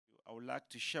I would like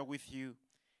to share with you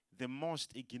the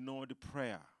most ignored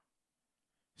prayer.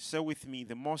 Say with me,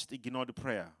 the most ignored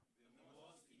prayer.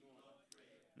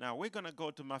 Now we're going to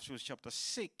go to Matthew chapter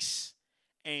 6,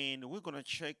 and we're going to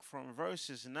check from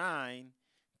verses 9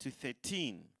 to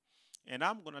 13. And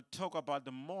I'm going to talk about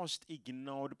the most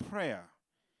ignored prayer.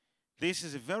 This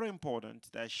is very important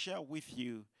that I share with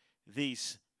you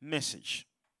this message.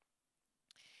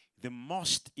 The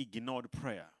most ignored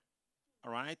prayer.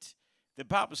 All right? The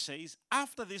Bible says,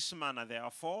 after this manner,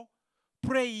 therefore,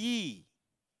 pray ye.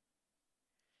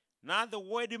 Now the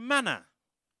word manner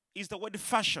is the word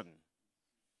fashion.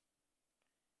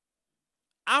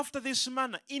 After this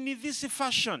manner, in this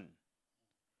fashion,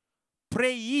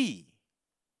 pray ye.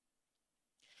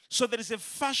 So there is a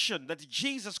fashion that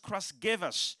Jesus Christ gave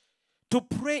us to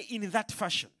pray in that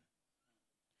fashion.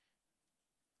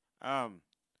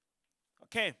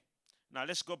 Okay, now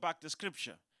let's go back to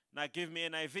scripture. Now give me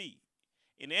NIV.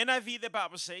 In NIV, the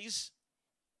Bible says,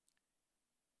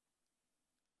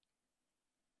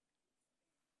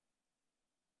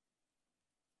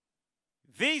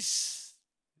 this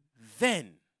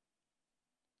then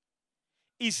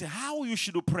is how you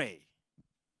should pray.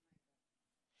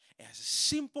 As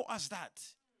simple as that.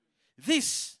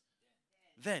 This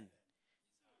then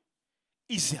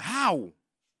is how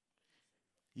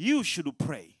you should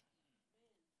pray.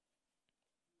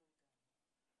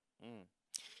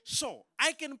 So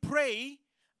I can pray,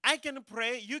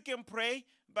 you can pray,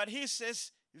 but he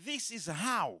says this is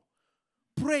how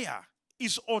prayer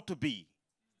is ought to be.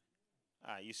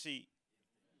 You see,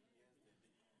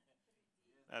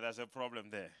 there's a problem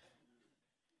there.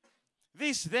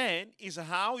 This then is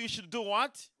how you should do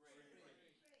what?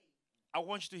 I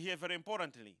want you to hear very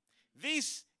importantly.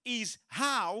 This is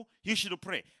how you should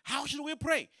pray. How should we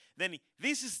pray? Then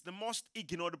this is the most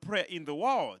ignored prayer in the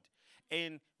world.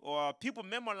 And people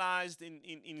memorized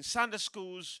in Sunday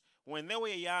schools when they were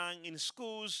young, in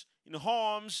schools, in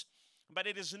homes. But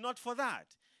it is not for that.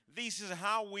 This is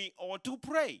how we ought to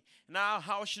pray. Now,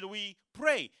 how should we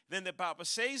pray? Then the Bible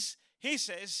says, he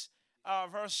says,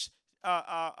 verse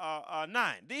 9,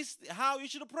 this is how you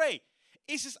should pray.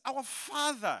 It says, our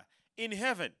Father in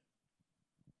heaven,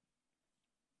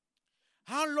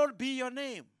 hallowed be your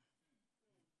name.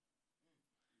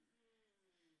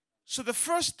 So the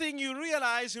first thing you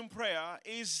realize in prayer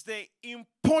is the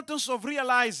importance of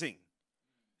realizing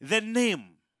the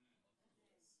name.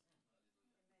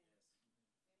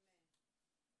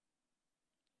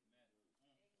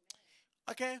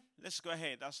 Okay, let's go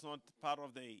ahead. That's not part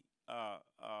of the,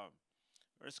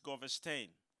 let's go verse 10.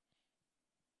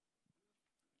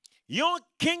 Your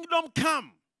kingdom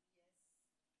come.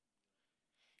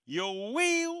 Your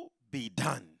will be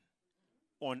done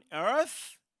on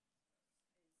earth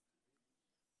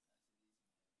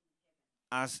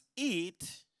as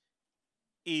it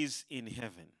is in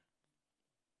heaven.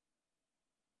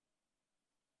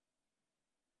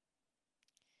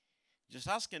 Just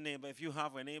ask a neighbor, if you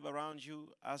have a neighbor around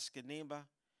you, ask a neighbor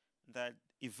that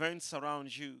events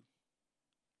around you,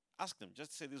 ask them,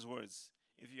 just say these words.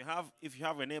 If you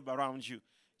have a neighbor around you,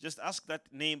 just ask that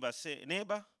neighbor, say,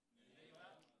 neighbor,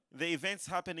 the events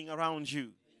happening around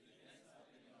you,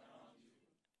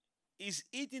 is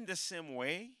it in the same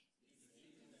way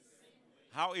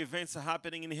how events are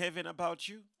happening in heaven about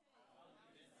you?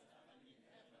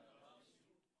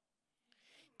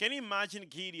 Can you imagine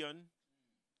Gideon?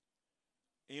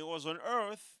 He was on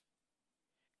earth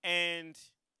and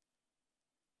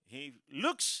he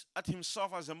looks at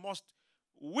himself as the most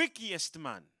wickedest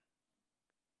man.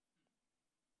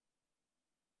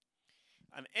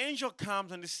 An angel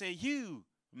comes and they say, you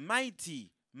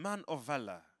mighty man of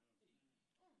valor.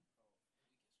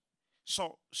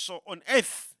 So on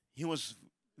earth, he was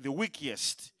the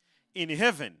wickedest. In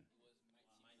heaven,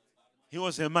 he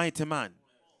was a mighty man.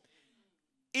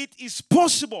 It is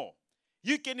possible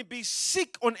you can be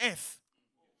sick on earth.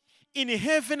 In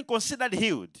heaven, considered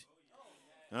healed.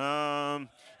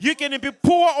 You can be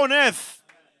poor on earth.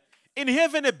 In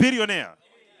heaven, a billionaire.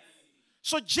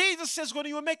 So Jesus says, when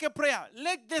you make a prayer,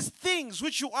 let these things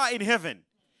which you are in heaven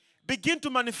begin to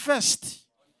manifest.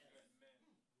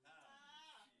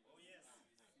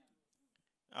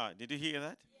 Did you hear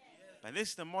that? But this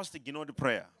is the most ignored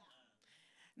prayer.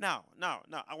 Now,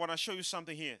 I want to show you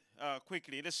something here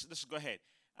quickly. Let's go ahead.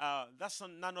 That's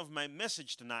none of my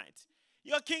message tonight.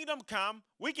 Your kingdom come.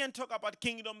 We can talk about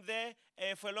kingdom there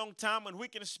for a long time, and we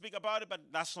can speak about it, but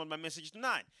that's not my message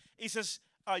tonight. It says,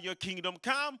 your kingdom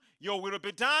come, your will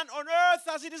be done on earth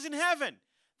as it is in heaven.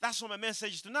 That's not my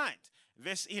message tonight.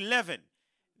 Verse 11.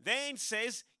 Then it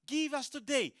says, give us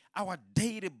today our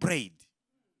daily bread.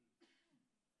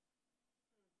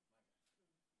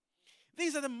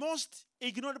 These are the most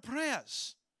ignored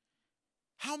prayers.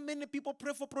 How many people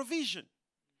pray for provision?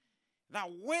 That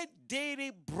word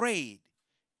daily bread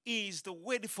is the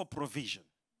word for provision.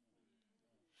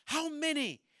 How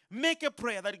many make a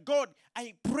prayer that God,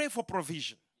 I pray for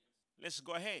provision? Let's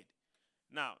go ahead.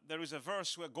 Now, there is a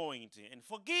verse we're going to. And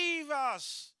forgive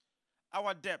us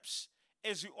our debts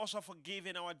as we also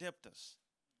forgiven our debtors.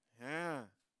 Yeah.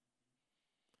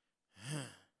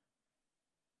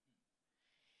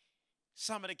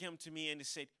 Somebody came to me and he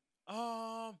said,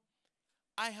 I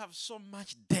have so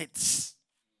much debts.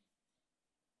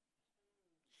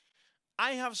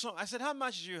 I said, how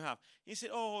much do you have? He said,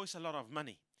 oh, it's a lot of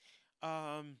money.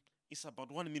 It's about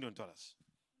 $1 million.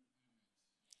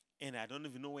 And I don't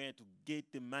even know where to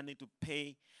get the money to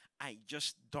pay. I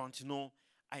just don't know.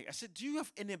 I said, do you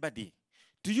have anybody?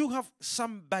 Do you have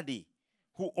somebody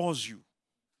who owes you?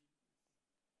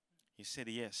 He said,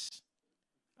 yes.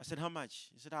 I said, how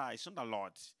much? He said, it's not a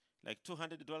lot, like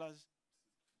 $200.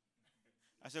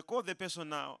 I said, call the person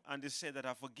now and they say that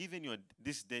I've forgiven you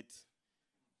this debt.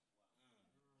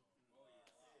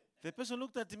 The person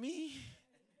looked at me.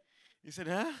 He said,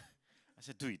 huh? I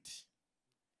said, do it.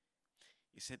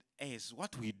 He said, as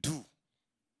what we do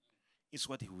is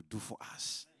what he will do for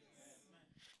us.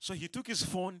 So he took his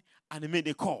phone and he made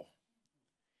a call.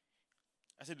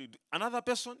 I said, another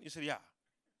person? He said, yeah,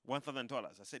 $1,000. I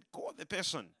said, call the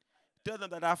person. Tell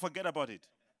them that I forget about it.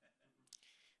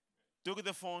 Took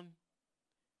the phone,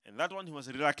 and that one he was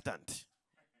reluctant.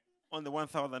 On the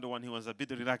 1,000 one, he was a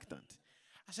bit reluctant.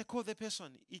 I said, call the person.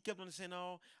 He kept on saying,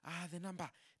 no, the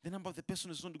number of the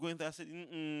person is not going there. I said,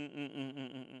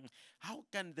 how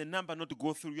can the number not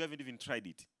go through? You haven't even tried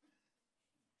it.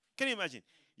 Can you imagine?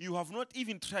 You have not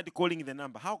even tried calling the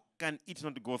number. How can it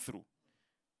not go through?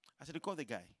 I said, call the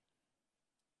guy.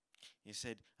 He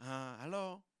said,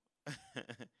 hello.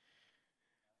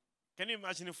 Can you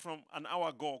imagine from an hour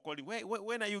ago calling,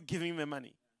 when are you giving me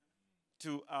money?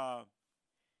 To,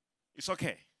 it's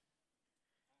okay.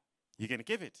 You can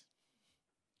give it.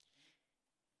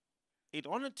 It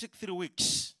only took 3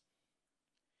 weeks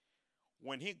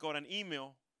when he got an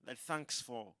email that thanks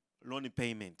for loan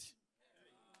payment.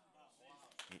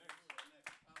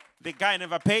 The guy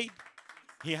never paid.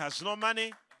 He has no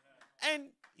money.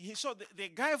 And the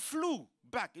guy flew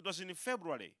back. It was in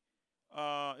February.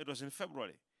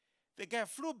 The guy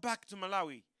flew back to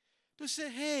Malawi to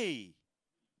say, hey,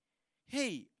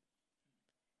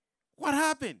 what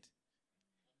happened?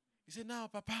 He said, no,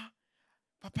 Papa,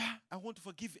 I want to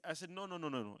forgive you. I said,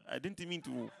 no. I didn't mean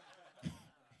to.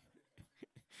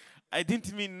 I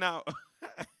didn't mean now.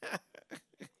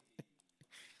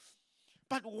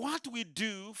 But what we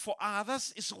do for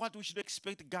others is what we should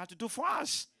expect God to do for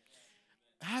us.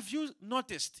 Have you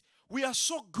noticed? We are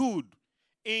so good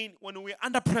when we're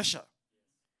under pressure.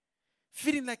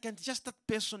 Feeling like, can just that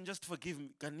person just forgive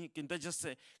me? Can they just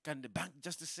say, can the bank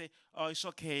just say, oh, it's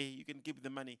okay, you can give the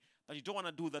money. But you don't want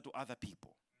to do that to other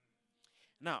people.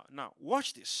 Now,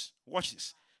 watch this.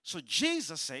 So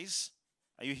Jesus says,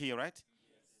 are you here, right?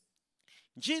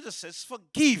 Yes. Jesus says,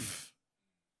 forgive.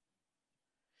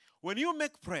 When you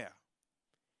make prayer,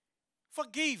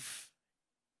 forgive.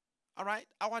 All right?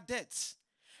 Our debts.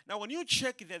 Now, when you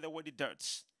check there the word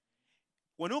debts,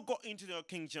 when you go into the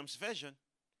King James Version,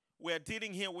 we are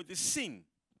dealing here with the sin.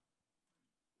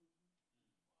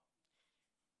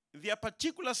 There are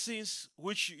particular sins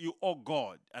which you owe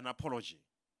God an apology.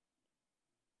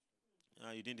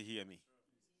 You didn't hear me.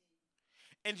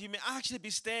 And you may actually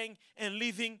be staying and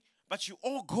living, but you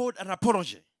owe God an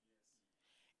apology.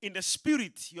 In the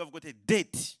spirit, you have got a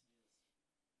debt.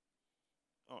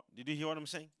 Oh, did you hear what I'm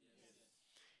saying?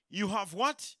 You have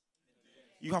what?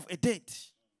 You have a debt.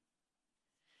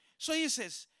 So he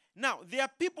says, now, there are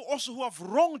people also who have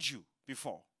wronged you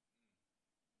before.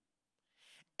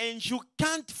 And you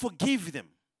can't forgive them.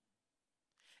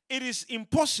 It is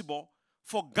impossible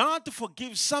for God to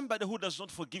forgive somebody who does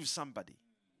not forgive somebody.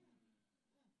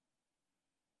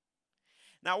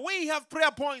 Now, we have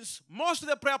prayer points. Most of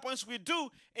the prayer points we do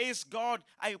is, God,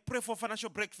 I pray for financial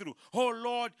breakthrough. Oh,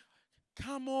 Lord,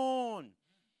 come on.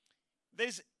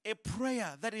 There's a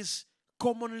prayer that is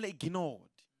commonly ignored.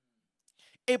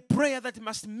 A prayer that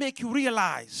must make you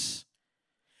realize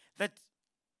that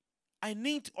I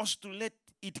need us to let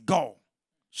it go.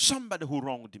 Somebody who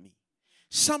wronged me.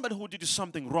 Somebody who did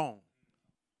something wrong.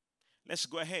 Let's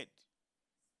go ahead.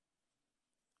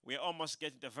 We're almost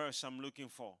getting the verse I'm looking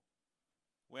for.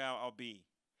 Where I'll be.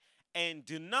 And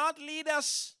do not lead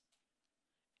us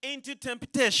into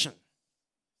temptation.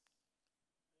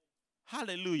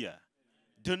 Hallelujah.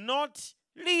 Do not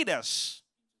lead us.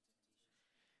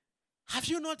 Have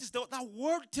you noticed that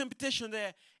word temptation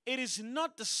there it is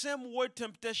not the same word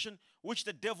temptation which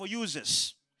the devil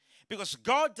uses. Because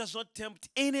God does not tempt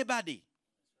anybody.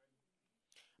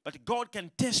 But God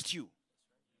can test you.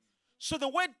 So the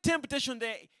word temptation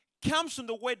there comes from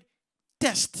the word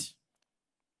test.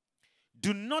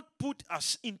 Do not put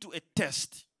us into a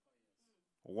test.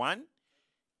 1.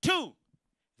 2.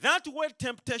 That word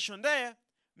temptation there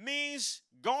means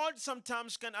God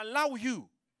sometimes can allow you,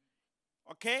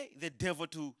 okay, the devil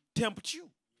to tempt you.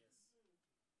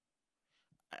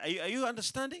 Are you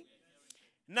understanding?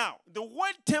 Now, the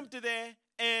word tempt there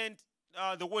and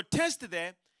the word test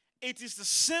there, it is the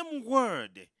same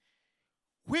word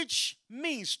which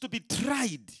means to be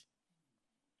tried,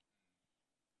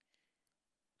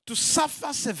 to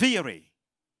suffer severely.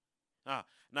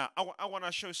 Now, I want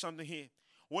to show you something here.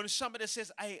 When somebody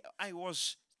says, I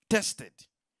was tested,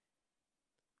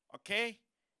 okay?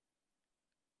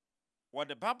 What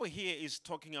the Bible here is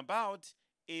talking about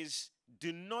is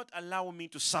do not allow me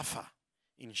to suffer.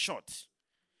 In short,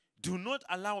 do not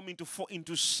allow me to fall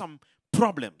into some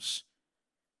problems.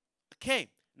 Okay,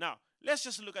 now let's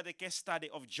just look at the case study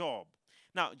of Job.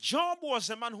 Now, Job was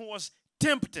a man who was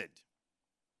tempted.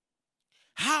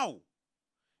 How?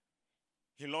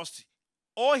 He lost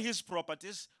all his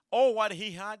properties, all what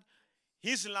he had,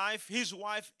 his life, his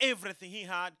wife, everything he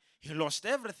had. He lost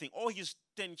everything. All his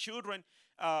 10 children,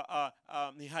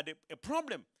 he had a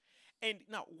problem. And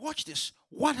now, watch this.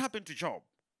 What happened to Job?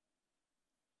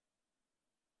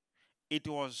 He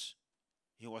was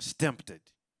tempted.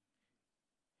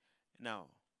 Now,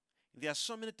 there are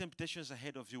so many temptations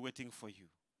ahead of you waiting for you.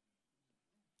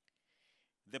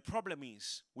 The problem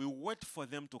is, we wait for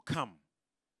them to come.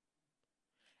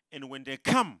 And when they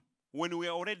come, when we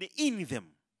are already in them,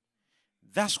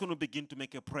 that's going to begin to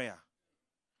make a prayer.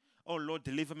 Oh, Lord,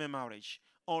 deliver my marriage.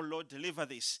 Oh, Lord, deliver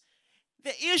this.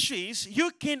 The issue is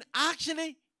you can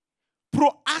actually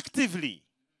proactively,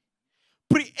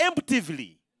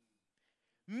 preemptively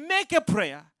make a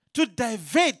prayer to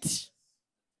divert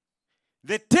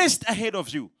the test ahead of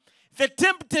you, the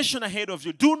temptation ahead of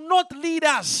you. Do not lead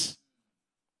us.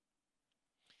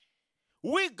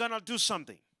 We're going to do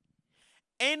something.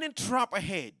 Any trap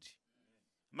ahead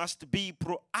must be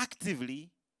proactively,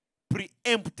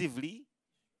 preemptively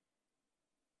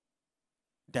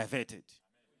diverted.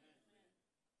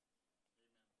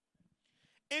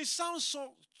 It sounds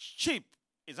so cheap.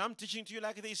 As I'm teaching to you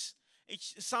like this, it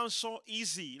sounds so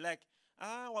easy. Like,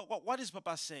 what is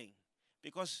Papa saying?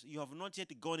 Because you have not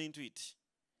yet gone into it.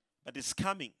 But it's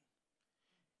coming.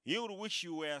 You would wish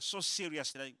you were so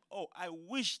serious. Like, oh, I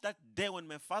wish that day when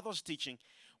my father was teaching,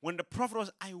 when the prophet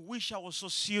was, I wish I was so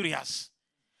serious.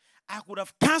 I could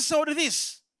have canceled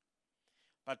this.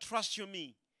 But trust you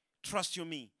me.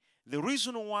 The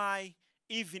reason why,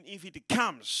 even if it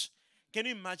comes, can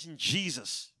you imagine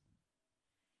Jesus?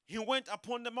 He went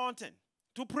upon the mountain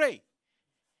to pray.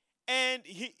 And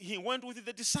he went with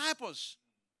the disciples.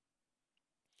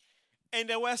 And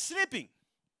they were sleeping.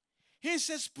 He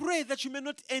says, pray that you may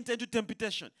not enter into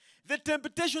temptation. The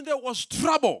temptation there was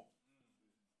trouble.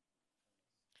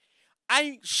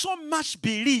 I so much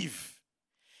believe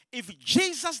if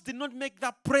Jesus did not make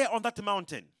that prayer on that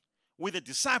mountain with the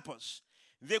disciples,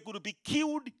 they could be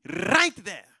killed right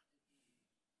there.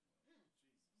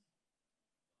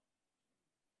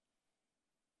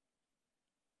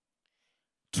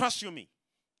 Trust you me.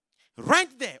 Right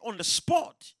there on the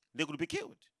spot, they could be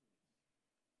killed.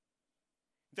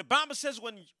 The Bible says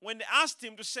when they asked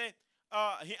him to say,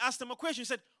 he asked them a question. He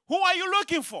said, who are you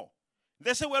looking for?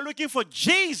 They said, we're looking for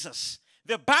Jesus.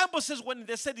 The Bible says when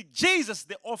they said Jesus,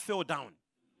 they all fell down.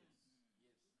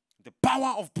 The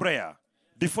power of prayer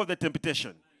before the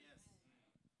temptation.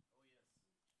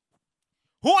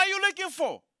 Who are you looking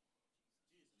for?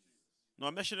 No,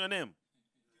 I mentioned your name.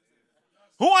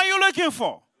 Who are you looking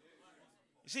for?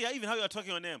 You see, even how you are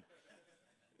talking your name.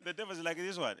 The devil is like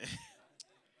this one.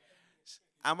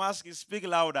 I'm asking, speak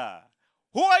louder.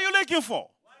 Who are you looking for?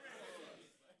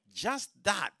 Just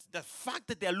that. The fact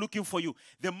that they are looking for you.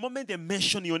 The moment they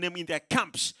mention your name in their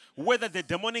camps, whether the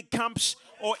demonic camps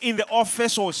or in the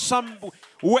office or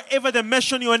wherever they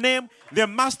mention your name, there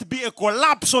must be a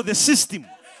collapse of the system.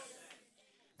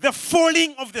 The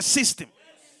falling of the system.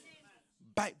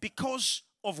 Because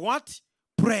of what?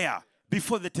 Prayer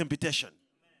before the temptation.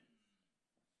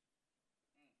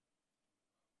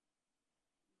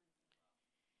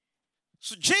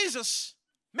 So Jesus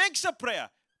makes a prayer.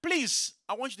 Please,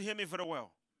 I want you to hear me very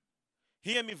well.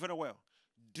 Hear me very well.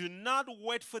 Do not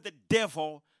wait for the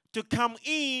devil to come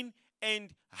in and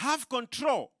have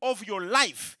control of your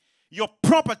life, your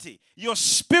property, your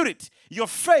spirit, your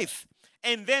faith,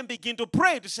 and then begin to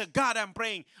pray to say, God, I'm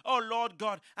praying. Oh, Lord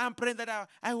God, I'm praying that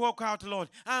I walk out, Lord.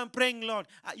 I'm praying, Lord.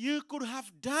 You could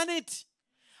have done it.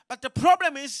 But the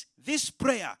problem is this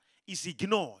prayer is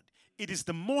ignored. It is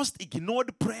the most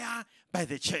ignored prayer by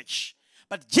the church.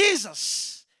 But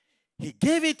Jesus, he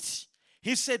gave it.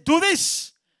 He said, do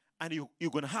this, and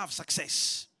you're going to have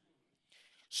success.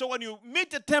 So when you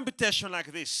meet a temptation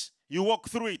like this, you walk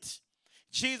through it.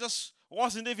 Jesus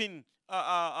wasn't even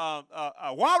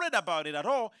worried about it at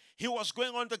all. He was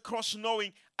going on the cross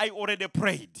knowing, I already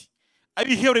prayed. Are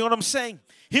you hearing what I'm saying?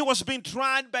 He was being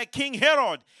tried by King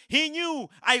Herod. He knew,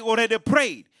 I already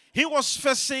prayed. He was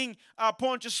facing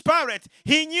Pontius Pilate.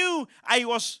 He knew I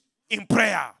was in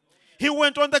prayer. He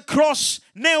went on the cross.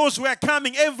 Nails were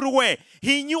coming everywhere.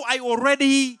 He knew I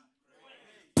already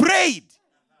prayed.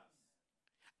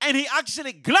 And he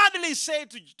actually gladly said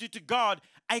to God,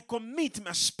 I commit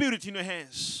my spirit in your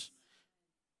hands.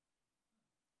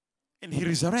 And he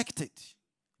resurrected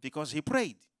because he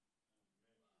prayed.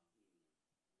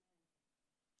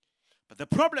 But the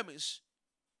problem is,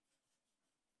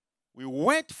 we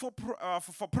wait for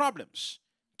problems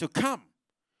to come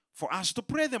for us to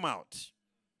pray them out.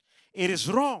 It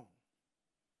is wrong.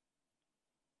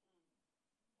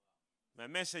 My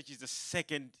message is the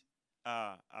second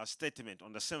statement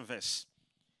on the same verse.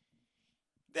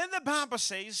 Then the Bible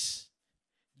says,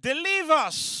 deliver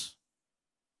us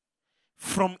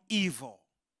from evil.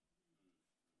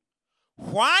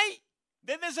 Why?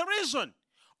 Then there's a reason.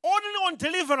 Only on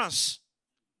deliverance.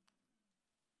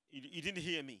 You didn't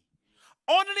hear me.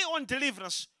 Only on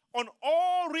deliverance, on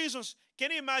all reasons.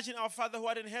 Can you imagine our Father who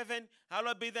art in heaven,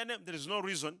 hallowed be thy name? There is no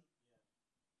reason.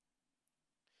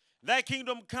 Thy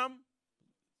kingdom come.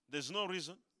 There's no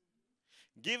reason.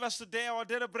 Give us today our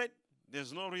daily bread.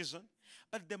 There's no reason.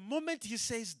 But the moment he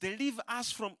says, deliver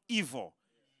us from evil,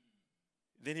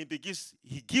 then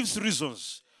he gives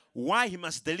reasons why he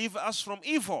must deliver us from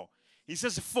evil. He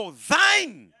says, for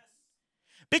thine,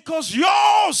 because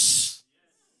yours.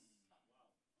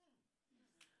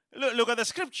 Look at the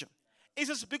scripture. It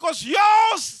says, because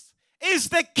yours is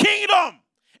the kingdom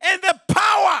and the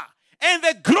power and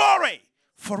the glory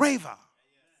forever.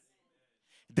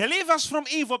 Deliver us from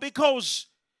evil because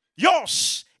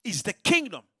yours is the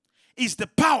kingdom, is the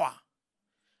power,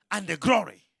 and the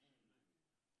glory.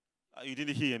 You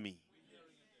didn't hear me.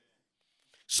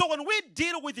 So when we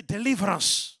deal with the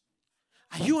deliverance,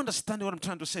 are you understanding what I'm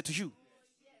trying to say to you?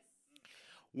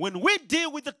 When we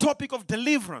deal with the topic of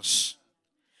deliverance,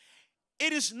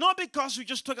 it is not because we're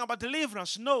just talking about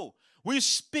deliverance. No, we're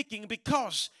speaking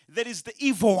because there is the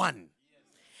evil one.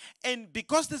 And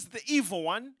because there's the evil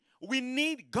one, we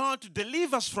need God to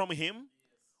deliver us from him.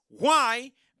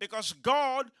 Why? Because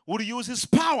God will use his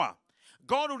power.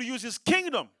 God will use his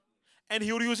kingdom. And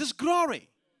he will use his glory.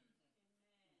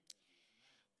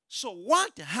 So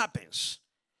what happens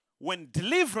when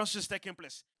deliverance is taking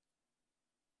place?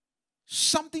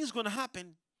 Something is going to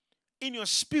happen in your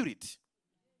spirit.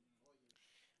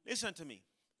 Listen to me.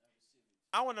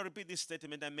 I want to repeat this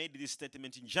statement. I made this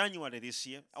statement in January this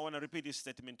year. I want to repeat this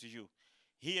statement to you.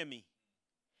 Hear me.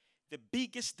 The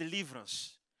biggest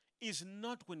deliverance is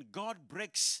not when God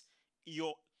breaks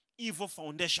your evil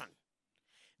foundation.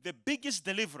 The biggest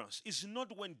deliverance is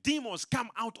not when demons come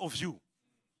out of you.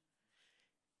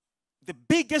 The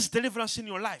biggest deliverance in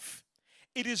your life,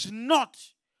 it is not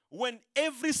when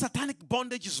every satanic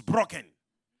bondage is broken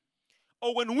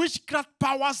or when witchcraft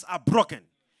powers are broken.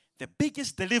 The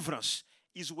biggest deliverance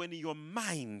is when your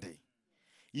mind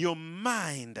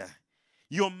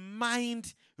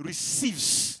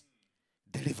receives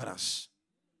deliverance.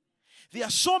 There are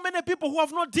so many people who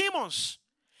have no demons,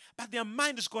 but their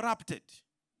mind is corrupted.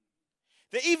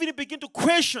 They even begin to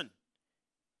question.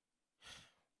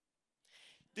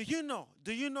 Do you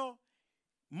know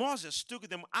Moses took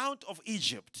them out of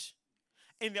Egypt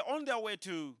and they're on their way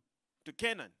to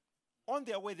Canaan. On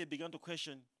their way, they began to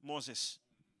question Moses.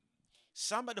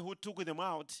 Somebody who took them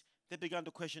out, they began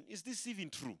to question, is this even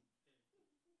true?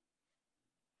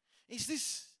 Is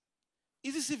this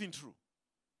even true?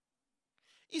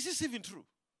 Is this even true?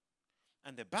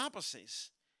 And the Bible says,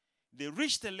 they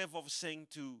reached the level of saying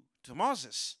to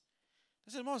Moses,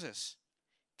 they said, Moses,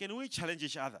 can we challenge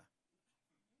each other?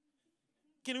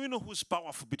 Can we know who's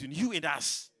powerful between you and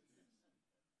us?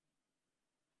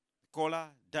 Korah,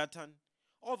 Dathan,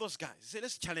 all those guys. Say,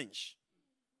 let's challenge.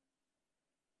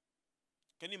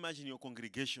 Can you imagine your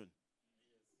congregation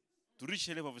to reach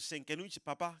the level of saying, can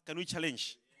we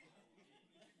challenge?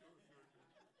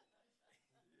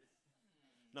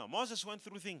 Now, Moses went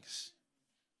through things.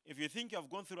 If you think you have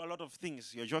gone through a lot of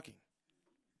things, you're joking.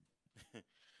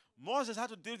 Moses had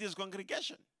to deal with his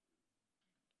congregation.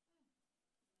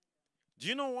 Do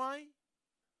you know why?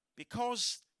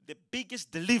 Because the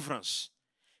biggest deliverance.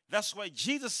 That's why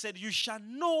Jesus said, you shall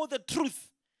know the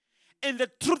truth, and the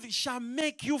truth shall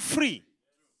make you free.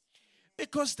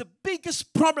 Because the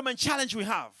biggest problem and challenge we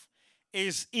have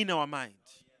is in our mind.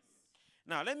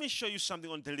 Now, let me show you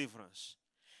something on deliverance.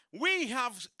 We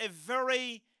have a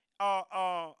very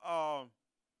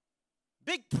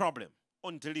big problem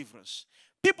on deliverance.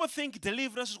 People think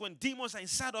deliverance is when demons are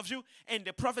inside of you and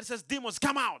the prophet says, demons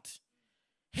come out.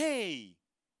 Hey,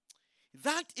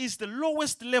 that is the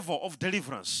lowest level of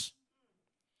deliverance.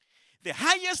 The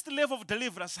highest level of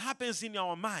deliverance happens in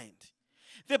our mind.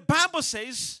 The Bible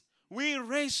says, we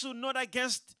wrestle not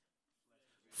against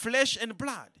flesh and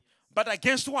blood, but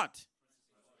against what?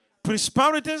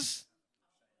 Principalities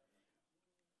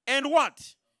and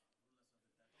what?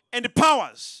 And the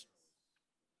powers.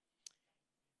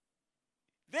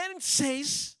 Then it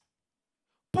says,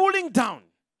 pulling down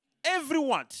every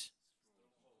what?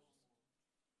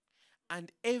 And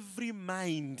every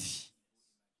mind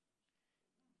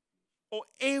or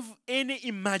any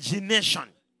imagination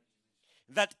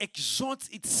that exalts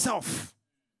itself.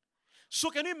 So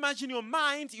can you imagine your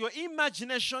mind, your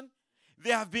imagination, they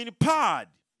have been powered,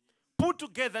 put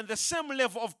together in the same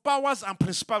level of powers and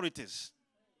principalities.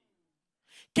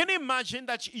 Can you imagine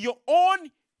that your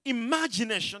own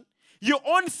imagination, your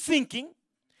own thinking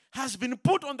has been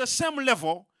put on the same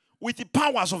level with the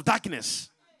powers of darkness?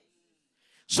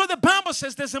 So the Bible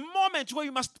says there's a moment where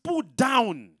you must put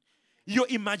down your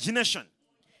imagination.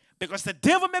 Because the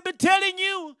devil may be telling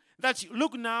you that,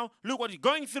 look now, look what you're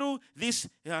going through, this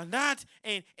and that,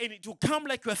 and it will come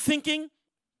like you're thinking,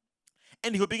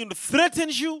 and he'll begin to threaten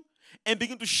you and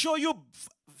begin to show you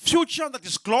future that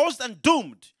is closed and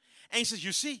doomed. And he says,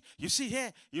 you see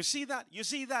here, you see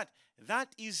that. That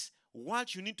is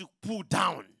what you need to pull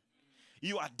down.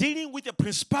 You are dealing with a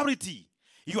prosperity.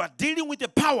 You are dealing with a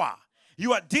power.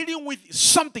 You are dealing with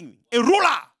something, a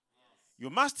ruler.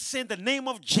 You must say in the name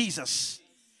of Jesus.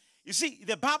 You see,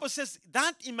 the Bible says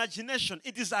that imagination,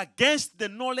 it is against the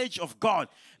knowledge of God.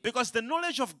 Because the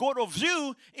knowledge of God of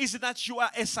you is that you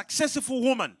are a successful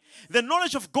woman. The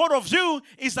knowledge of God of you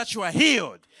is that you are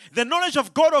healed. The knowledge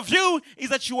of God of you is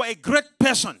that you are a great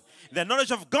person. The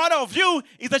knowledge of God of you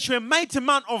is that you are a mighty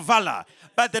man of valor.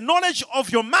 But the knowledge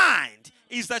of your mind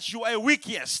is that you are a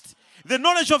weakest. The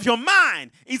knowledge of your mind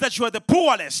is that you are the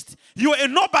poorest. You are a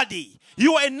nobody.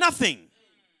 You are a nothing.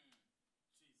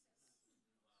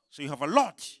 So you have a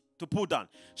lot to pull down.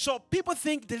 So people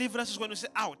think deliverance is when you say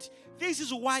out. This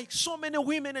is why so many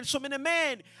women and so many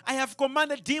men, I have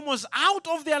commanded demons out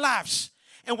of their lives.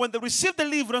 And when they received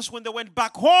deliverance, when they went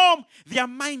back home, their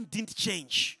mind didn't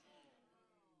change.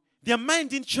 Their mind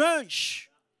didn't change.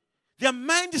 Their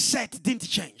mindset didn't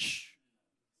change.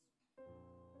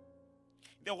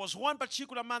 There was one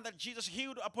particular man that Jesus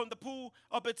healed upon the pool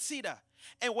of Bethesda.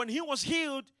 And when he was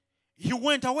healed, he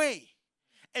went away.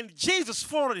 And Jesus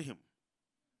followed him.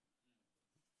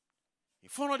 He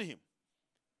followed him.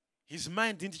 His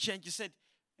mind didn't change. He said,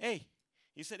 hey,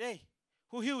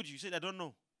 who healed you? He said, I don't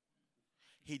know.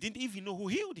 He didn't even know who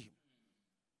healed him.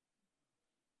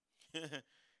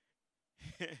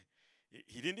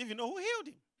 He didn't even know who healed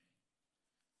him.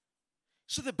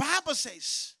 So the Bible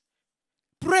says,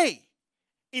 pray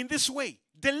in this way.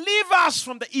 Deliver us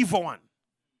from the evil one.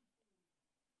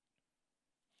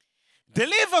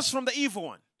 Deliver us from the evil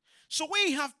one. So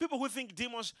we have people who think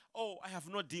demons, oh, I have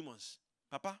no demons.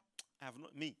 Papa, I have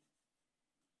not, me.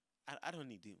 I don't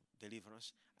need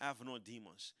deliverance. I have no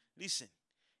demons. Listen,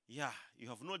 yeah, you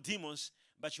have no demons,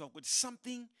 but you have got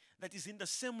something that is in the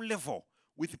same level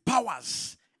with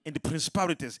powers and the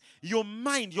principalities. Your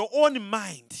mind, your own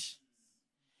mind,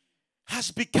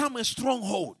 has become a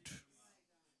stronghold.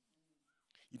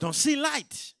 You don't see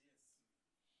light.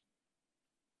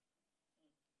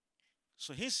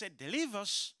 So he said, deliver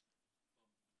us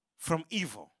from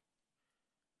evil.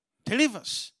 Deliver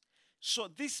us. So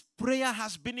this prayer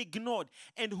has been ignored.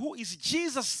 And who is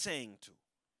Jesus saying to?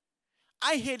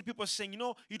 I heard people saying,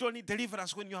 you don't need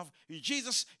deliverance when you have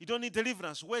Jesus. You don't need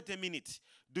deliverance. Wait a minute.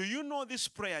 Do you know this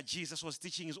prayer Jesus was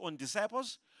teaching his own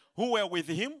disciples who were with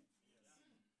him?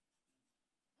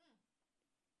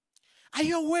 Are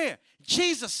you aware?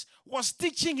 Jesus was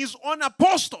teaching his own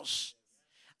apostles.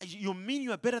 You mean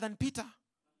you are better than Peter?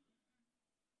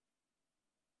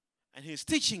 And he's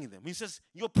teaching them. He says,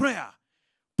 your prayer,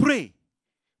 pray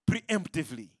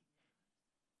preemptively.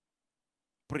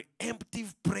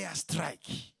 Preemptive prayer strike.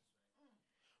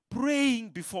 Praying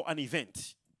before an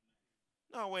event.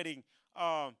 Not waiting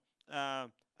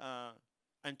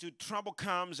until trouble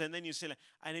comes and then you say,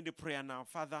 I need a prayer now.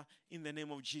 Father, in the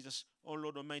name of Jesus, oh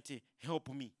Lord Almighty, help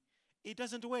me. It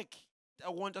doesn't work. I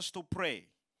want us to pray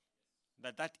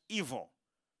that evil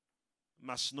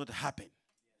must not happen.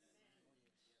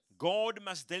 God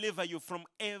must deliver you from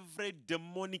every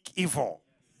demonic evil.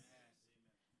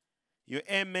 Your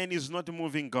amen is not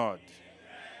moving God.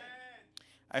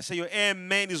 I say your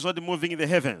amen is not moving in the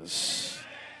heavens.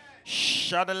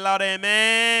 Shout aloud,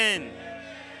 amen.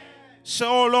 Say,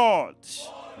 oh Lord,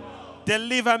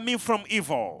 deliver me from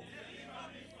evil.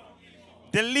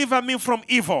 Deliver me from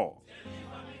evil.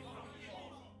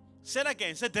 Say it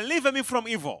again. Say, deliver me from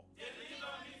evil.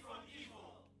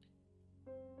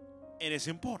 It is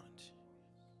important.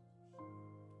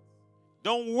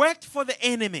 Don't wait for the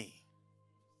enemy.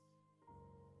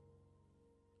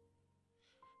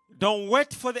 Don't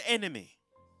wait for the enemy.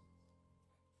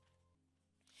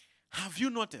 Have you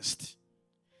noticed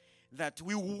that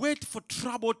we wait for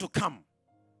trouble to come?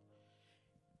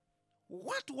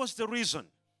 What was the reason?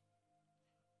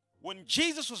 When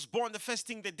Jesus was born, the first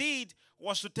thing they did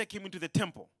was to take him into the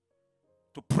temple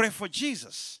to pray for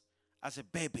Jesus as a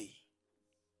baby.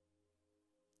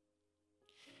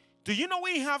 Do you know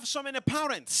we have so many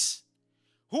parents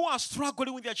who are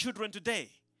struggling with their children today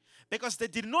because they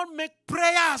did not make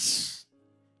prayers,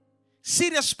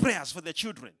 serious prayers for their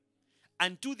children,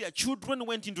 until their children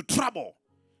went into trouble?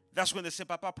 That's when they say,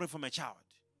 Papa, pray for my child.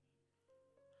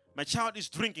 My child is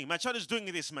drinking. My child is doing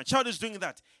this. My child is doing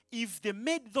that. If they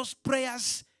made those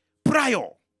prayers prior,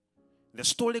 the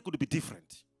story could be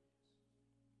different.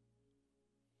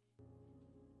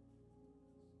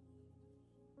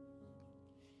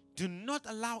 Do not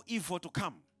allow evil to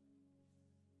come.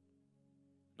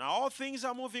 Now, all things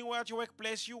are moving well at your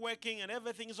workplace. You're working and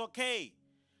everything is okay.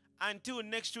 Until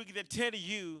next week, they tell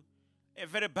you a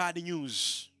very bad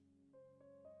news.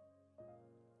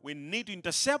 We need to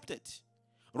intercept it.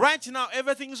 Right now,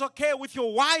 everything is okay with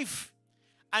your wife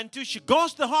until she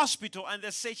goes to the hospital and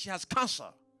they say she has cancer.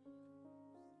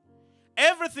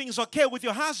 Everything is okay with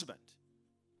your husband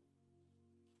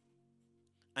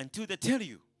until they tell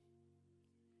you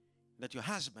that your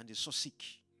husband is so sick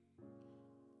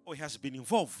or he has been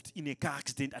involved in a car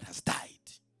accident and has died.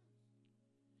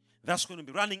 That's going to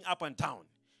be running up and down.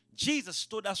 Jesus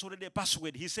told us already a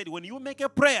password. He said, when you make a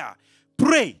prayer,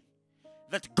 pray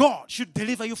that God should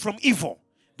deliver you from evil.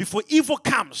 Before evil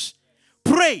comes,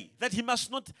 pray that he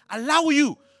must not allow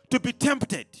you to be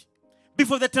tempted.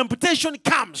 Before the temptation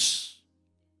comes.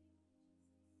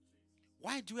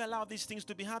 Why do you allow these things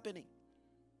to be happening?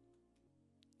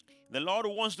 The Lord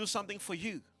wants to do something for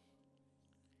you.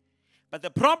 But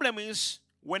the problem is,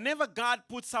 whenever God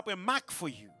puts up a mark for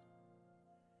you,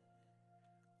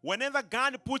 whenever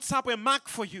God puts up a mark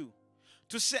for you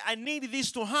to say, I need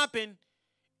this to happen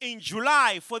in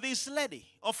July for this lady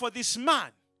or for this man,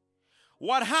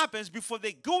 what happens before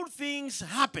the good things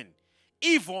happen?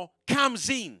 Evil comes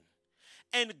in.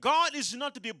 And God is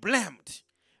not to be blamed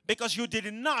because you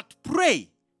did not pray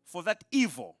for that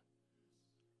evil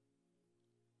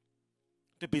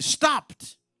to be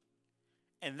stopped.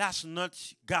 And that's not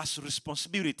God's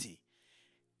responsibility.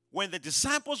 When the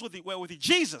disciples were with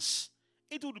Jesus,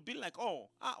 it would be like,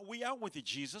 we are with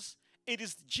Jesus. It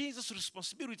is Jesus'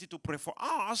 responsibility to pray for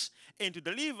us and to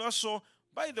deliver us. So,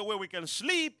 by the way, we can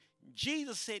sleep.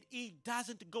 Jesus said it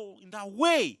doesn't go in that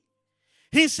way.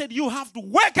 He said you have to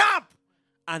wake up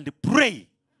and pray.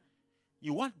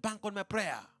 You want bank on my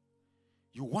prayer?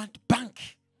 You want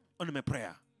bank on my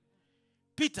prayer?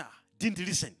 Peter didn't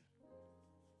listen.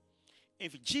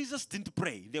 If Jesus didn't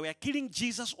pray, they were killing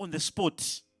Jesus on the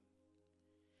spot.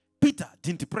 Peter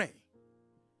didn't pray.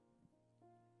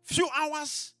 Few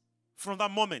hours from that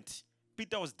moment,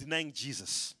 Peter was denying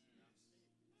Jesus.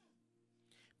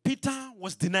 Peter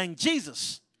was denying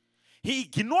Jesus. He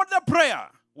ignored the prayer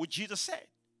which Jesus said.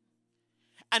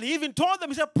 And he even told them,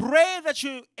 he said, pray that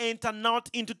you enter not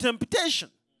into temptation.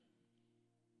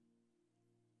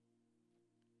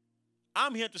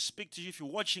 I'm here to speak to you. If you're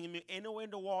watching me anywhere in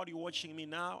the world, you're watching me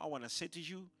now, I want to say to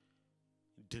you,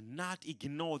 do not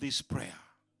ignore this prayer.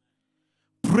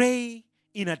 Pray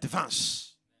in advance.